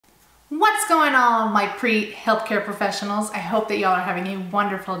What's going on, my pre-healthcare professionals? I hope that y'all are having a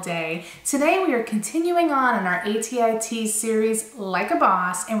wonderful day. Today we are continuing on in our ATI TEAS series, Like a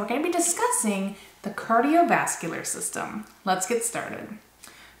Boss, and we're going to be discussing the cardiovascular system. Let's get started.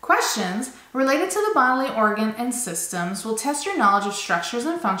 Questions related to the bodily organ and systems will test your knowledge of structures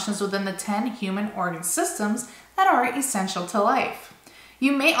and functions within the 10 human organ systems that are essential to life.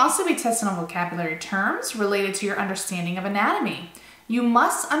 You may also be tested on vocabulary terms related to your understanding of anatomy. You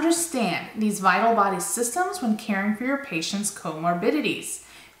must understand these vital body systems when caring for your patient's comorbidities.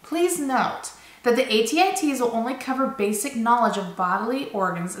 Please note that the ATI TEAS will only cover basic knowledge of bodily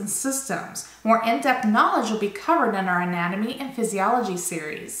organs and systems. More in-depth knowledge will be covered in our Anatomy and Physiology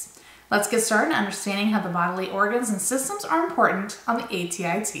series. Let's get started understanding how the bodily organs and systems are important on the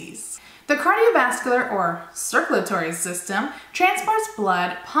ATI TEAS. The cardiovascular or circulatory system transports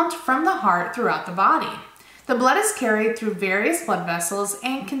blood pumped from the heart throughout the body. The blood is carried through various blood vessels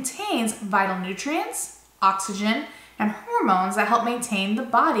and contains vital nutrients, oxygen, and hormones that help maintain the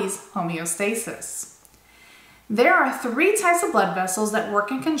body's homeostasis. There are 3 types of blood vessels that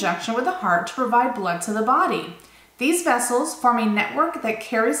work in conjunction with the heart to provide blood to the body. These vessels form a network that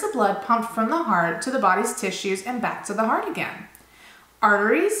carries the blood pumped from the heart to the body's tissues and back to the heart again.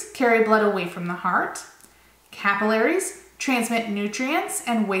 Arteries carry blood away from the heart. Capillaries transmit nutrients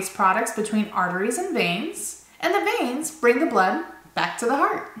and waste products between arteries and veins. And the veins bring the blood back to the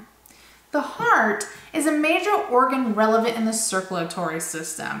heart. The heart is a major organ relevant in the circulatory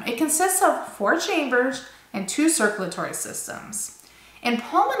system. It consists of 4 chambers and 2 circulatory systems. In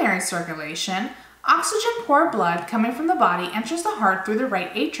pulmonary circulation, oxygen-poor blood coming from the body enters the heart through the right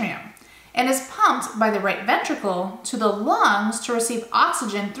atrium and is pumped by the right ventricle to the lungs to receive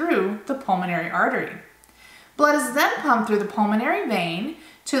oxygen through the pulmonary artery. Blood is then pumped through the pulmonary vein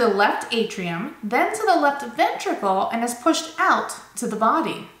to the left atrium, then to the left ventricle, and is pushed out to the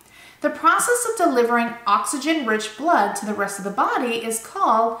body. The process of delivering oxygen-rich blood to the rest of the body is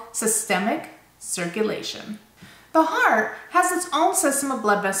called systemic circulation. The heart has its own system of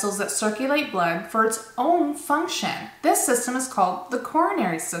blood vessels that circulate blood for its own function. This system is called the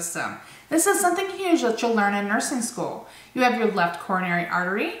coronary system. This is something huge that you'll learn in nursing school. You have your left coronary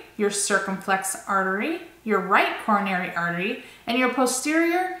artery, your circumflex artery, your right coronary artery, and your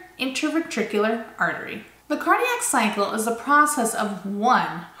posterior interventricular artery. The cardiac cycle is the process of 1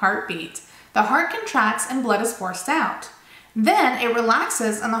 heartbeat. The heart contracts and blood is forced out. Then it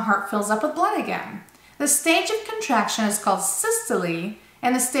relaxes and the heart fills up with blood again. The stage of contraction is called systole,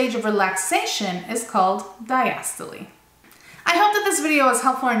 and the stage of relaxation is called diastole. I hope that this video was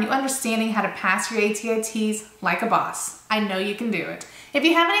helpful in you understanding how to pass your ATI TEAS like a boss. I know you can do it. If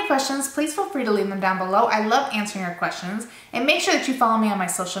you have any questions, please feel free to leave them down below. I love answering your questions. And make sure that you follow me on my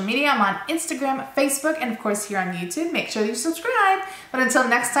social media. I'm on Instagram, Facebook, and of course here on YouTube. Make sure that you subscribe. But until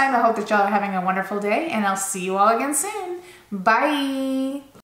next time, I hope that y'all are having a wonderful day, and I'll see you all again soon. Bye!